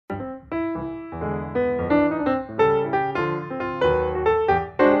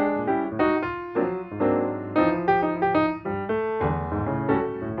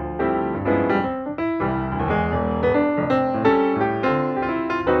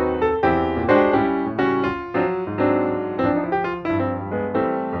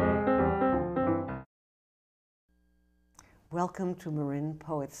Welcome to Marin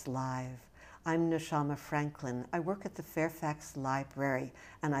Poets Live. I'm Neshama Franklin. I work at the Fairfax Library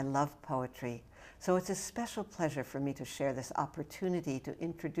and I love poetry. So it's a special pleasure for me to share this opportunity to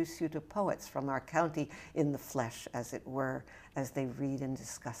introduce you to poets from our county in the flesh, as it were, as they read and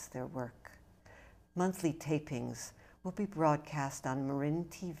discuss their work. Monthly tapings will be broadcast on Marin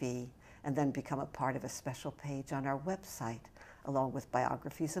TV and then become a part of a special page on our website, along with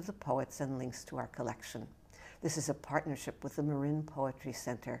biographies of the poets and links to our collection. This is a partnership with the Marin Poetry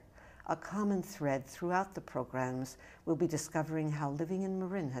Center. A common thread throughout the programs will be discovering how living in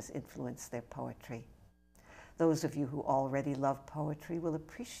Marin has influenced their poetry. Those of you who already love poetry will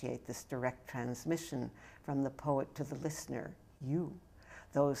appreciate this direct transmission from the poet to the listener, you.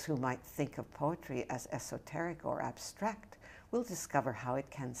 Those who might think of poetry as esoteric or abstract will discover how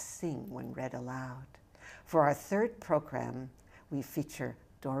it can sing when read aloud. For our third program, we feature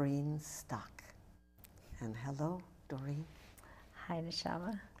Doreen Stock. And hello, Doreen. Hi,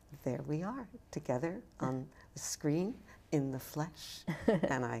 Neshama. There we are, together on the screen, in the flesh,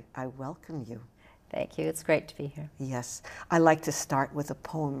 and I welcome you. Thank you. It's great to be here. Yes. I like to start with a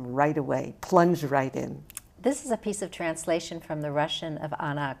poem right away, plunge right in. This is a piece of translation from the Russian of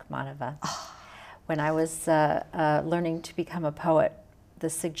Anna Akhmatova. When I was learning to become a poet,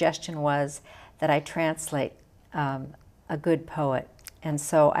 the suggestion was that I translate a good poet, and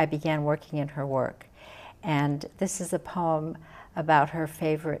so I began working in her work. And this is a poem about her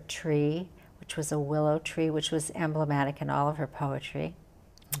favorite tree, which was a willow tree, which was emblematic in all of her poetry.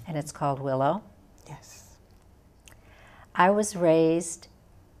 And it's called Willow. Yes. I was raised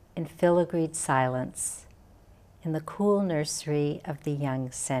in filigreed silence in the cool nursery of the young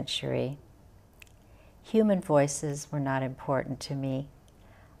century. Human voices were not important to me.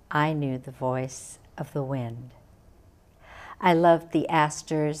 I knew the voice of the wind. I loved the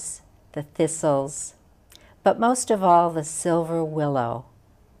asters, the thistles, but most of all the silver willow.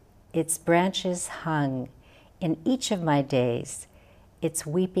 Its branches hung in each of my days. Its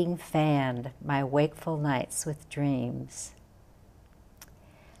weeping fanned my wakeful nights with dreams.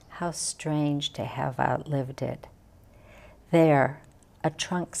 How strange to have outlived it. There, a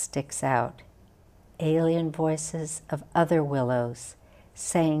trunk sticks out, alien voices of other willows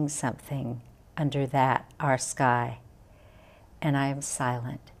saying something under that, our sky. And I am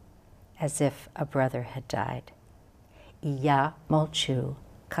silent, as if a brother had died. I ya molchu,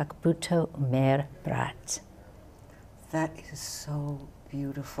 как будто умер брат. That is so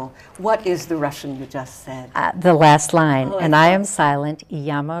beautiful. What is the Russian you just said? The last line, and I am silent, I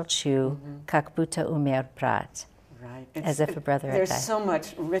ya molchu, как будто умер брат. Right. As if a brother had died. There's so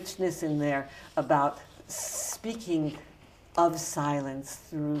much richness in there about speaking of silence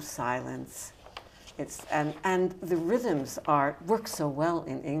through silence. And the rhythms work so well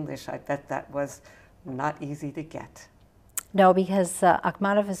in English. I bet that was not easy to get. No, because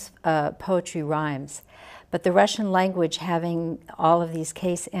Akhmatova's poetry rhymes, but the Russian language, having all of these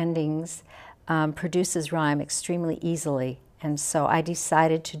case endings, produces rhyme extremely easily. And so I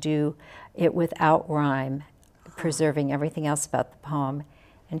decided to do it without rhyme, preserving everything else about the poem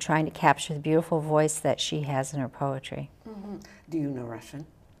and trying to capture the beautiful voice that she has in her poetry. Mm-hmm. Do you know Russian?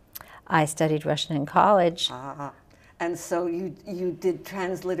 I studied Russian in college. And so you did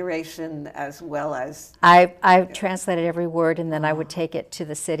transliteration as well as... I translated every word, and then I would take it to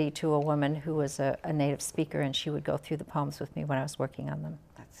the city to a woman who was a native speaker, and she would go through the poems with me when I was working on them.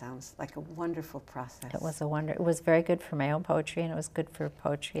 That sounds like a wonderful process. It was a wonder. It was very good for my own poetry, and it was good for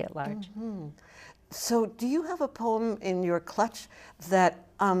poetry at large. Mm-hmm. So do you have a poem in your clutch that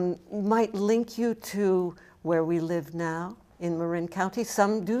might link you to where we live now in Marin County?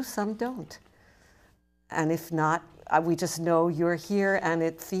 Some do, some don't. And if not, we just know you're here and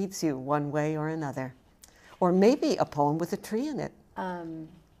it feeds you one way or another. Or maybe a poem with a tree in it.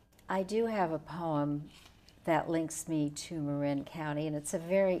 I do have a poem that links me to Marin County, and it's a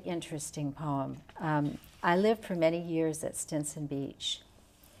very interesting poem. I lived for many years at Stinson Beach,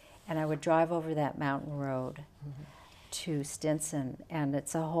 and I would drive over that mountain road to Stinson, and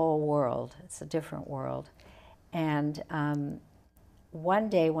it's a whole world. It's a different world. And one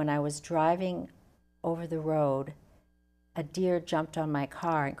day when I was driving over the road, a deer jumped on my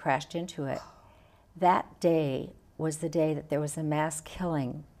car and crashed into it. That day was the day that there was a mass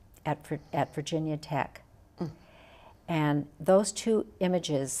killing at Virginia Tech. And those two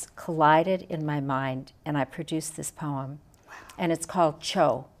images collided in my mind, and I produced this poem. And it's called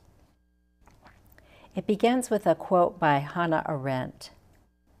Cho. It begins with a quote by Hannah Arendt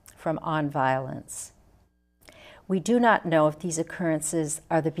from On Violence. We do not know if these occurrences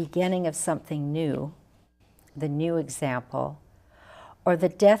are the beginning of something new, the new example, or the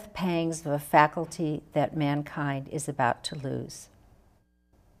death pangs of a faculty that mankind is about to lose.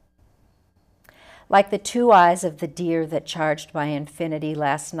 Like the two eyes of the deer that charged my infinity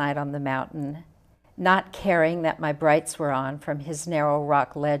last night on the mountain, not caring that my brights were on from his narrow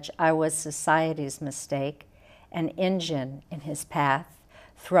rock ledge, I was society's mistake, an engine in his path,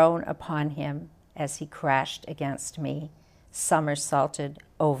 thrown upon him as he crashed against me, somersaulted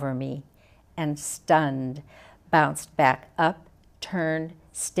over me, and stunned, bounced back up, turned,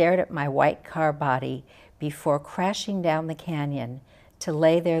 stared at my white car body before crashing down the canyon to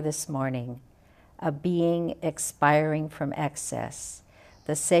lay there this morning, a being expiring from excess,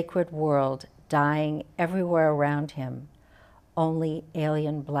 the sacred world dying everywhere around him, only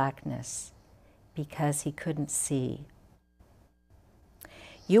alien blackness, because he couldn't see.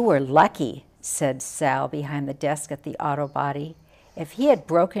 "You were lucky," said Sal behind the desk at the auto body. "If he had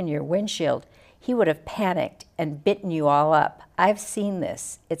broken your windshield, he would have panicked and bitten you all up. I've seen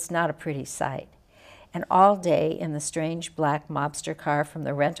this. It's not a pretty sight." And all day in the strange black mobster car from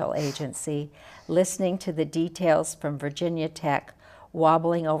the rental agency, listening to the details from Virginia Tech,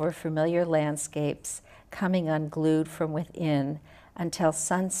 wobbling over familiar landscapes, coming unglued from within until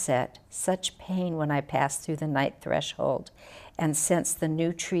sunset, such pain when I passed through the night threshold and sensed the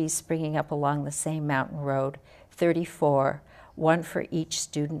new trees springing up along the same mountain road, 34, one for each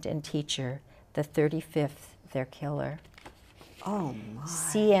student and teacher, the 35th their killer. Oh, my.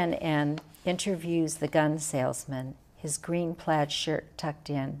 CNN interviews the gun salesman, his green plaid shirt tucked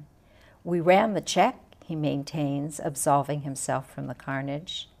in. "We ran the check," he maintains, absolving himself from the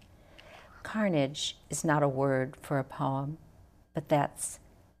carnage. Carnage is not a word for a poem, but that's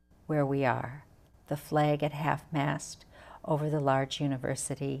where we are. The flag at half-mast over the large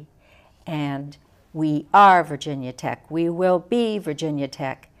university, and we are Virginia Tech. We will be Virginia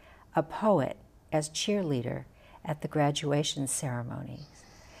Tech. A poet as cheerleader at the graduation ceremonies,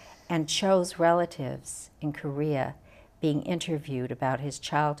 and Cho's relatives in Korea being interviewed about his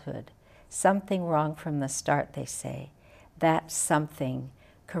childhood. Something wrong from the start, they say. That something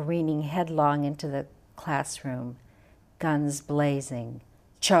careening headlong into the classroom, guns blazing.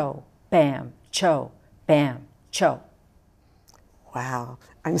 Cho, bam, cho, bam, cho. Wow.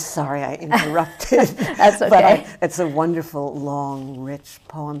 I'm sorry I interrupted. That's okay. But it's a wonderful, long, rich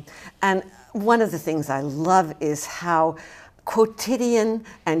poem. And one of the things I love is how quotidian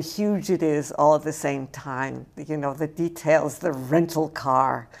and huge it is all at the same time. You know, the details, the rental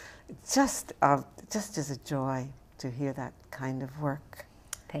car. Just is a joy to hear that kind of work.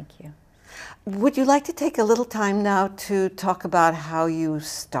 Thank you. Would you like to take a little time now to talk about how you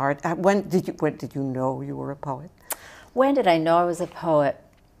start? When did you know you were a poet? When did I know I was a poet?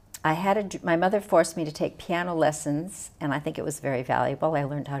 My mother forced me to take piano lessons, and I think it was very valuable. I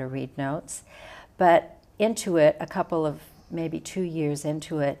learned how to read notes. But into it, a couple of, maybe 2 years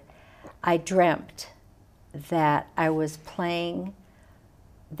into it, I dreamt that I was playing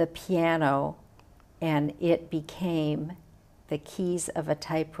the piano and it became the keys of a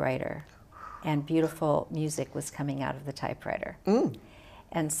typewriter, and beautiful music was coming out of the typewriter. Mm.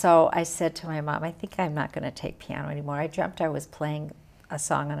 And so I said to my mom, I think I'm not going to take piano anymore. I dreamt I was playing a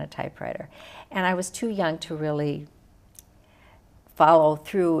song on a typewriter. And I was too young to really follow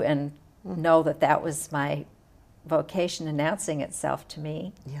through and know that that was my vocation announcing itself to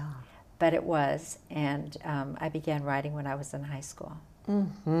me. Yeah. But it was, and I began writing when I was in high school.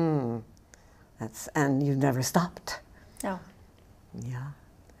 Mm-hmm. And you never stopped. No. Yeah.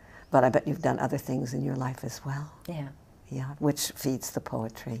 But I bet you've done other things in your life as well. Yeah. Yeah, which feeds the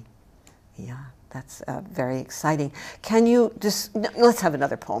poetry. Yeah, that's very exciting. Can you just, let's have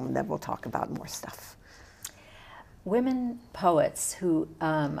another poem and then we'll talk about more stuff. Women poets who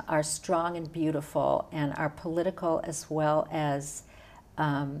are strong and beautiful and are political as well as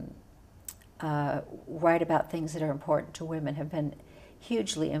write about things that are important to women have been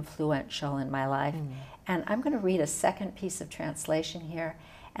hugely influential in my life. Mm. And I'm going to read a second piece of translation here.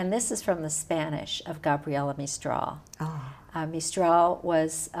 And this is from the Spanish of Gabriela Mistral. Oh. Mistral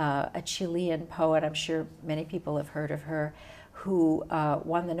was a Chilean poet, I'm sure many people have heard of her, who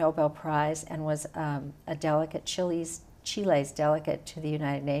won the Nobel Prize and was a delegate, Chile's delegate to the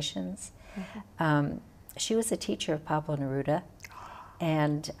United Nations. Mm-hmm. She was a teacher of Pablo Neruda,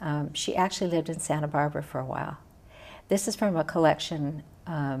 and she actually lived in Santa Barbara for a while. This is from a collection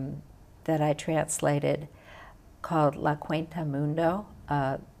that I translated called La Cuenta Mundo,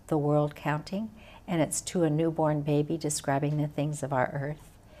 The World Counting, and it's to a newborn baby describing the things of our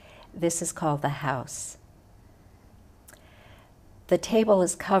earth. This is called The House. The table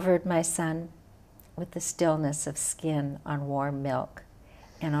is covered, my son, with the stillness of skin on warm milk,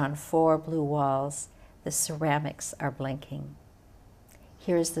 and on 4 blue walls the ceramics are blinking.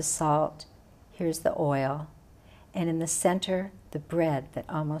 Here's the salt, here's the oil, and in the center, the bread that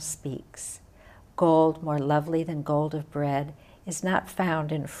almost speaks. Gold more lovely than gold of bread is not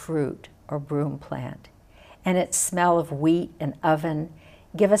found in fruit or broom plant. And its smell of wheat and oven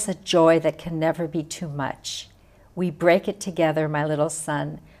give us a joy that can never be too much. We break it together, my little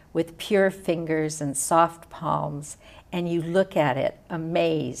son, with pure fingers and soft palms, and you look at it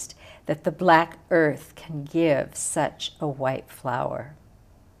amazed that the black earth can give such a white flower.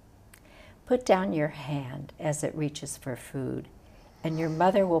 Put down your hand as it reaches for food, and your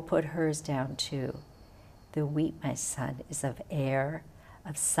mother will put hers down too. The wheat, my son, is of air,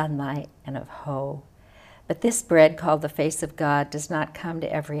 of sunlight, and of hoe. But this bread called the face of God does not come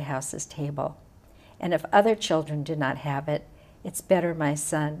to every house's table. And if other children do not have it, it's better, my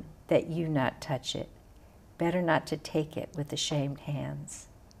son, that you not touch it. Better not to take it with ashamed hands.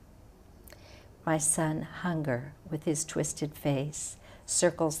 My son, hunger, with his twisted face,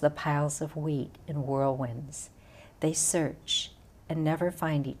 circles the piles of wheat in whirlwinds. They search and never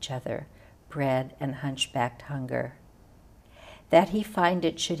find each other, bread and hunchbacked hunger. That he find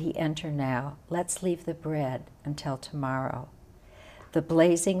it should he enter now, let's leave the bread until tomorrow. The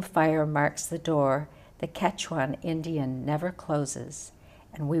blazing fire marks the door, the Quechuan Indian never closes,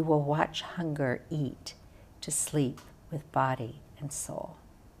 and we will watch hunger eat to sleep with body and soul.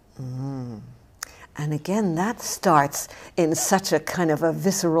 And again, that starts in such a kind of a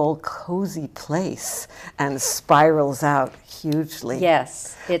visceral, cozy place and spirals out hugely.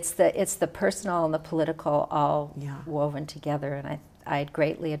 Yes, it's the personal and the political all woven together, and I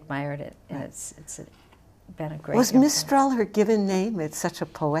greatly admired it, and it's been a great. Was Mistral her given name? It's such a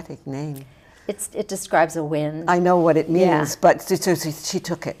poetic name. It describes a wind. I know what it means, but she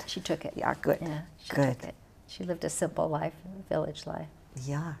took it. She took it. Yeah, good. Yeah, she good. took it. She lived a simple life, a village life.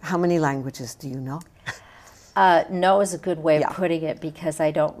 Yeah. How many languages do you know? No is a good way of putting it because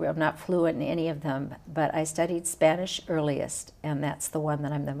I'm not fluent in any of them, but I studied Spanish earliest, and that's the one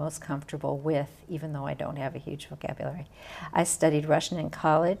that I'm the most comfortable with, even though I don't have a huge vocabulary. I studied Russian in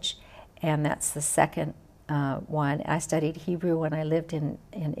college, and that's the second one. I studied Hebrew when I lived in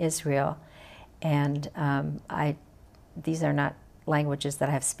Israel, and these are not languages that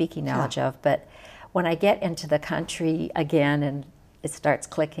I have speaking knowledge of, but when I get into the country again and it starts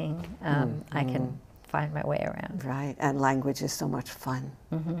clicking, I can find my way around. Right, and language is so much fun.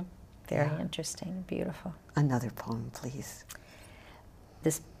 Very interesting, beautiful. Another poem, please.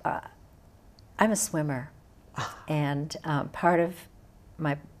 I'm a swimmer, and part of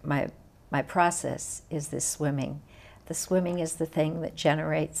my process is this swimming. The swimming is the thing that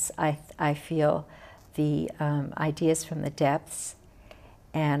generates, I feel, the ideas from the depths,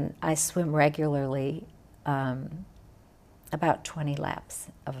 and I swim regularly, about 20 laps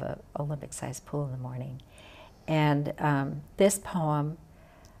of an Olympic-sized pool in the morning. And this poem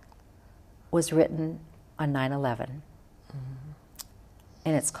was written on 9/11,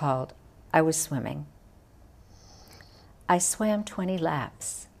 and it's called I Was Swimming. I swam 20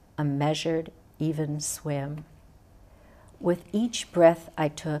 laps, a measured, even swim. With each breath I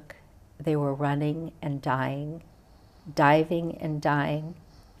took, they were running and dying, diving and dying,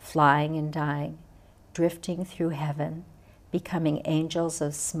 flying and dying, drifting through heaven, becoming angels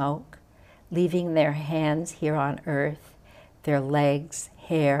of smoke, leaving their hands here on earth, their legs,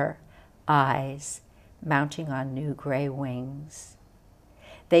 hair, eyes, mounting on new gray wings.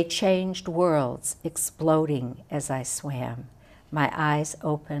 They changed worlds, exploding as I swam, my eyes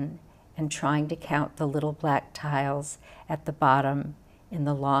open and trying to count the little black tiles at the bottom in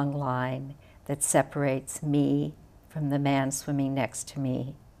the long line that separates me from the man swimming next to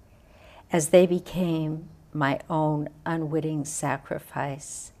me. As they became my own unwitting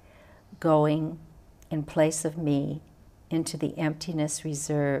sacrifice, going in place of me into the emptiness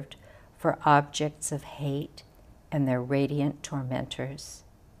reserved for objects of hate and their radiant tormentors.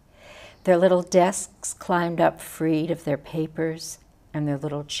 Their little desks climbed up freed of their papers, and their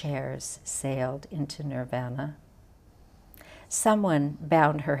little chairs sailed into nirvana. Someone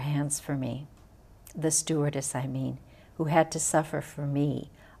bound her hands for me, the stewardess, I mean, who had to suffer for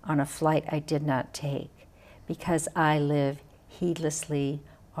me on a flight I did not take, because I live heedlessly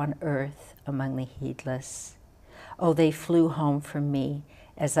on earth among the heedless. Oh, they flew home from me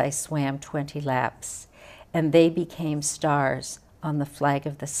as I swam 20 laps, and they became stars on the flag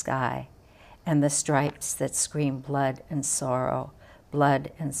of the sky, and the stripes that scream blood and sorrow,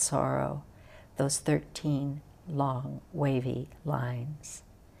 those 13 long, wavy lines.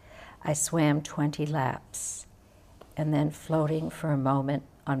 I swam 20 laps, and then floating for a moment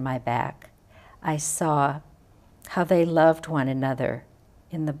on my back, I saw how they loved one another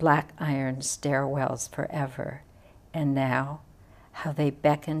in the black iron stairwells forever, and now how they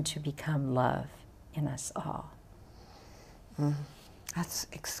beckon to become love in us all. That's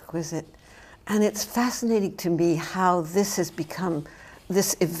exquisite. And it's fascinating to me how this has become,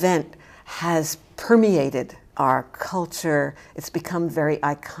 this event has permeated our culture. It's become very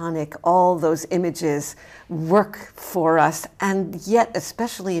iconic. All those images work for us. And yet,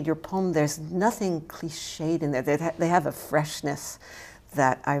 especially in your poem, there's nothing cliched in there. They have a freshness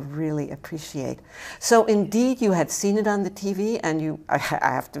that I really appreciate. So indeed, you had seen it on the TV, and I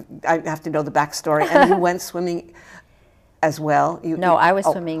have to know the backstory, and you went swimming as well? No, I was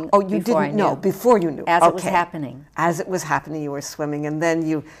swimming you before didn't know, before you knew. As it was happening. As it was happening, you were swimming, and then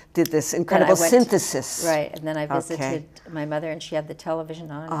you did this incredible synthesis. Right, and then I visited my mother, and she had the television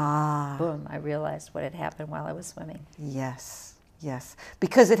on, and boom, I realized what had happened while I was swimming. Yes, yes,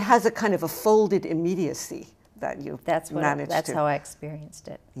 because it has a kind of a folded immediacy that you managed to. That's how I experienced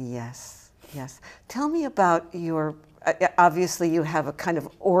it. Yes, yes. Tell me about your... obviously, you have a kind of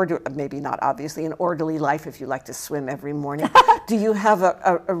maybe not obviously, an orderly life if you like to swim every morning. Do you have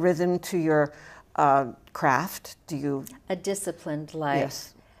a rhythm to your craft? Do you... A disciplined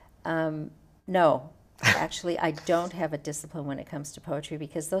life? Yes. No, actually, I don't have a discipline when it comes to poetry,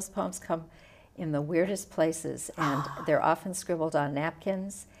 because those poems come in the weirdest places, and they're often scribbled on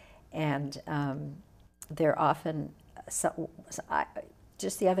napkins, and they're often...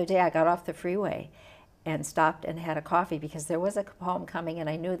 just the other day, I got off the freeway and stopped and had a coffee because there was a poem coming, and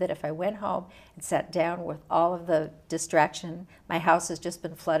I knew that if I went home and sat down with all of the distraction, my house has just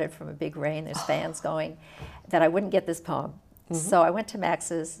been flooded from a big rain, there's fans going, that I wouldn't get this poem. So I went to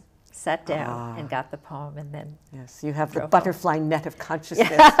Max's, sat down, and got the poem, and then... Yes, you have the butterfly net of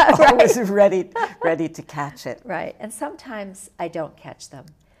consciousness, always ready to catch it. Right, and sometimes I don't catch them,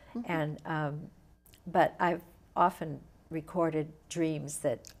 and but I've often recorded dreams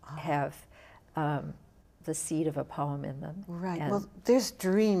that have the seed of a poem in them. Right. Well, there's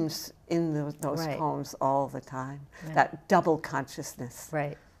dreams in those poems all the time. Yeah. That double consciousness.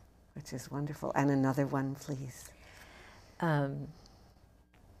 Right. Which is wonderful. And another one, please. A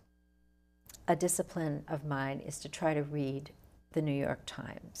discipline of mine is to try to read the New York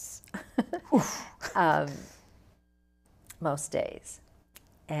Times most days.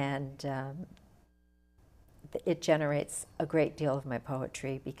 And it generates a great deal of my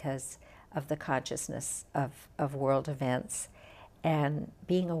poetry because of the consciousness of world events. And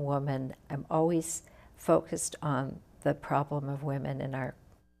being a woman, I'm always focused on the problem of women in our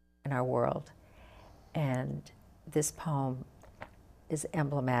world. And this poem is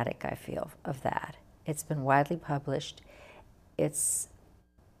emblematic, I feel, of that. It's been widely published. It's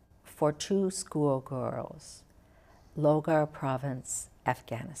for 2 schoolgirls, Logar Province,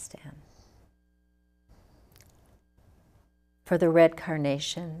 Afghanistan. For the red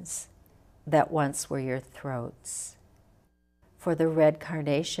carnations that once were your throats, for the red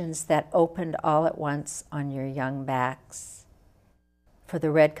carnations that opened all at once on your young backs, for the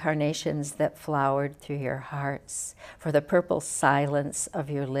red carnations that flowered through your hearts, for the purple silence of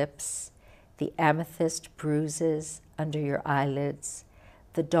your lips, the amethyst bruises under your eyelids,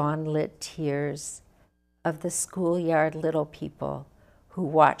 the dawn-lit tears of the schoolyard little people who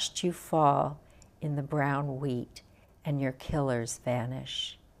watched you fall in the brown wheat and your killers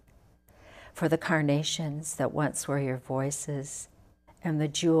vanish. For the carnations that once were your voices, and the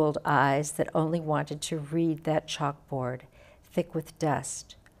jeweled eyes that only wanted to read that chalkboard, thick with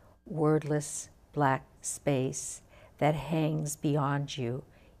dust, wordless black space that hangs beyond you,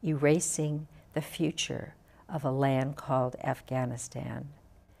 erasing the future of a land called Afghanistan.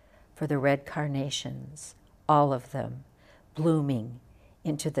 For the red carnations, all of them, blooming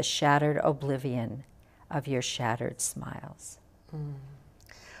into the shattered oblivion of your shattered smiles.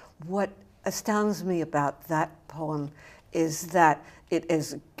 What astounds me about that poem is that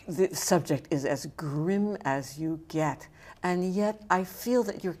the subject is as grim as you get, and yet I feel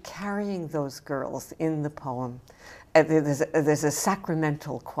that you're carrying those girls in the poem. There's a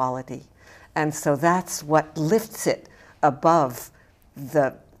sacramental quality, and so that's what lifts it above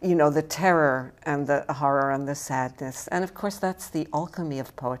the terror and the horror and the sadness. And of course, that's the alchemy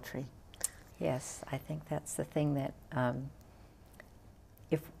of poetry. Yes, I think that's the thing that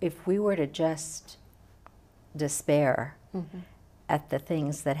if we were to just despair at the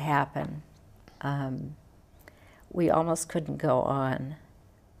things that happen, we almost couldn't go on.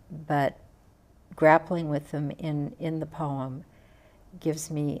 But grappling with them in the poem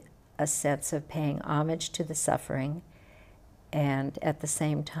gives me a sense of paying homage to the suffering and at the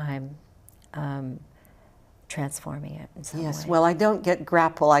same time transforming it in some way. Yes, well, I don't get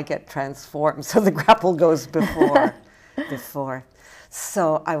grapple, I get transform, so the grapple goes before.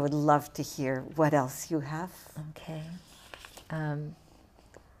 So I would love to hear what else you have. Okay.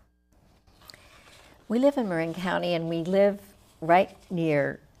 We live in Marin County, and we live right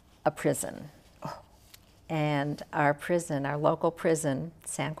near a prison. And our prison, our local prison,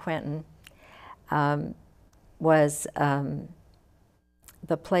 San Quentin, was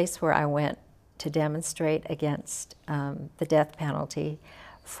the place where I went to demonstrate against the death penalty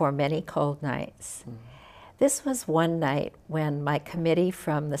for many cold nights. Mm. This was one night when my committee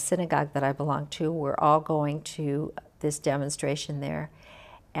from the synagogue that I belonged to were all going to this demonstration there.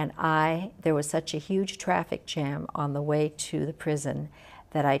 And there was such a huge traffic jam on the way to the prison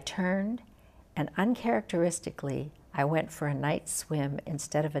that I turned, and uncharacteristically, I went for a night swim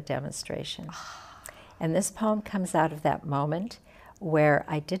instead of a demonstration. And this poem comes out of that moment where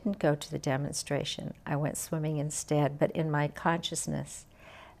I didn't go to the demonstration. I went swimming instead, but in my consciousness,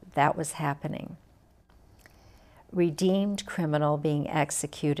 that was happening. Redeemed criminal being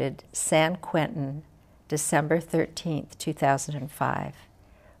executed, San Quentin, December 13th, 2005,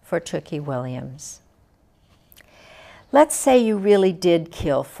 for Tookie Williams. Let's say you really did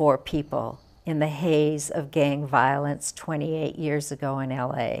kill 4 people in the haze of gang violence 28 years ago in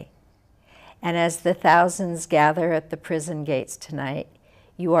LA. And as the thousands gather at the prison gates tonight,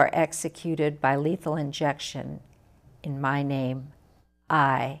 you are executed by lethal injection in my name.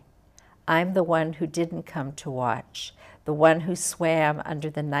 I'm the one who didn't come to watch, the one who swam under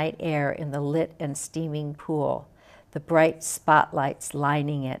the night air in the lit and steaming pool, the bright spotlights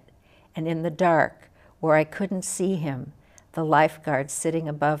lining it, and in the dark, where I couldn't see him, the lifeguard sitting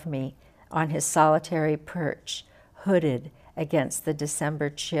above me on his solitary perch, hooded against the December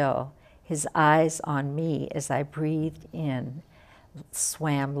chill, his eyes on me as I breathed in,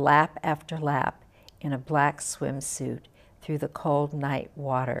 swam lap after lap in a black swimsuit through the cold night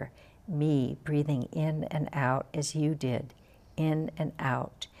water, me breathing in and out as you did, in and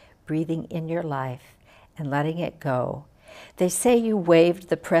out, breathing in your life and letting it go. They say you waived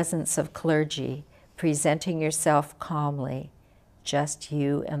the presence of clergy, presenting yourself calmly, just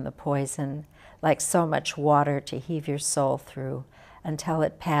you and the poison, like so much water to heave your soul through, until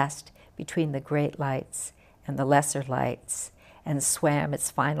it passed between the great lights and the lesser lights, and swam its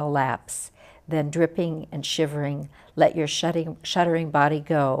final laps, then dripping and shivering, let your shuddering body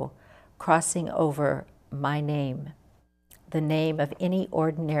go, crossing over my name, the name of any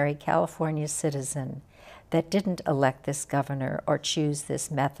ordinary California citizen that didn't elect this governor or choose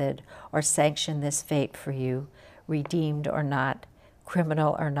this method or sanction this fate for you, redeemed or not,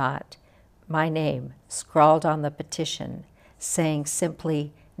 criminal or not, my name scrawled on the petition, saying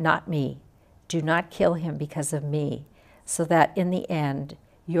simply, not me, do not kill him because of me, so that in the end,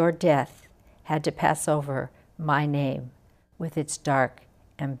 your death had to pass over my name with its dark,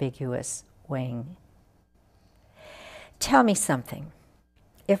 ambiguous wing. Tell me something.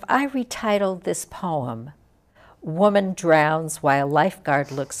 If I retitled this poem, Woman Drowns While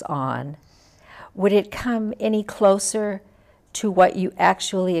Lifeguard Looks On, would it come any closer to what you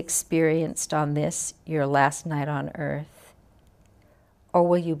actually experienced on this, your last night on earth? Or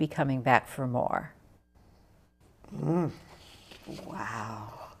will you be coming back for more?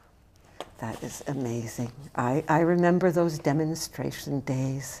 Wow. That is amazing. I remember those demonstration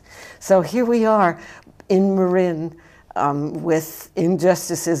days. So here we are in Marin with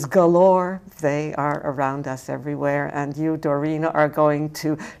injustices galore. They are around us everywhere. And you, Doreen, are going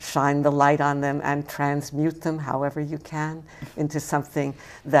to shine the light on them and transmute them however you can into something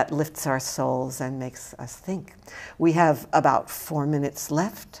that lifts our souls and makes us think. We have about 4 minutes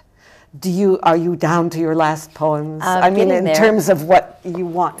left. Are you down to your last poems? I mean, in terms of what you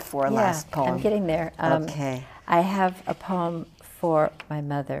want for a last poem. I'm getting there. Okay. I have a poem for my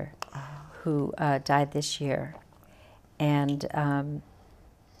mother, who died this year. And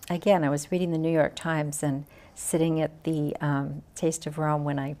again, I was reading the New York Times and sitting at the Taste of Rome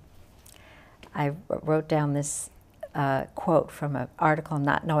when I wrote down this quote from an article,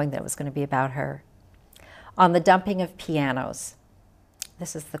 not knowing that it was going to be about her. On the dumping of pianos.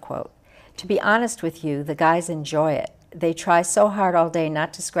 This is the quote. To be honest with you, the guys enjoy it. They try so hard all day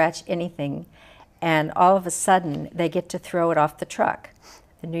not to scratch anything, and all of a sudden they get to throw it off the truck.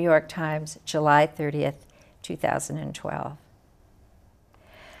 The New York Times, July 30th, 2012.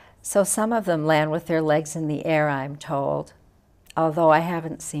 So some of them land with their legs in the air, I'm told, although I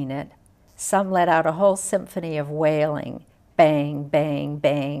haven't seen it. Some let out a whole symphony of wailing, bang, bang,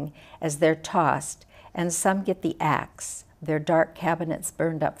 bang, as they're tossed, and some get the axe, their dark cabinets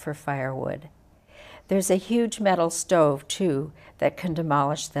burned up for firewood. There's a huge metal stove, too, that can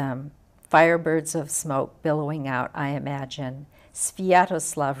demolish them. Firebirds of smoke billowing out, I imagine.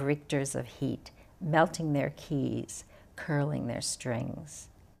 Sviatoslav Richters of heat, melting their keys, curling their strings.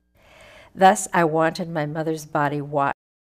 Thus, I wanted my mother's body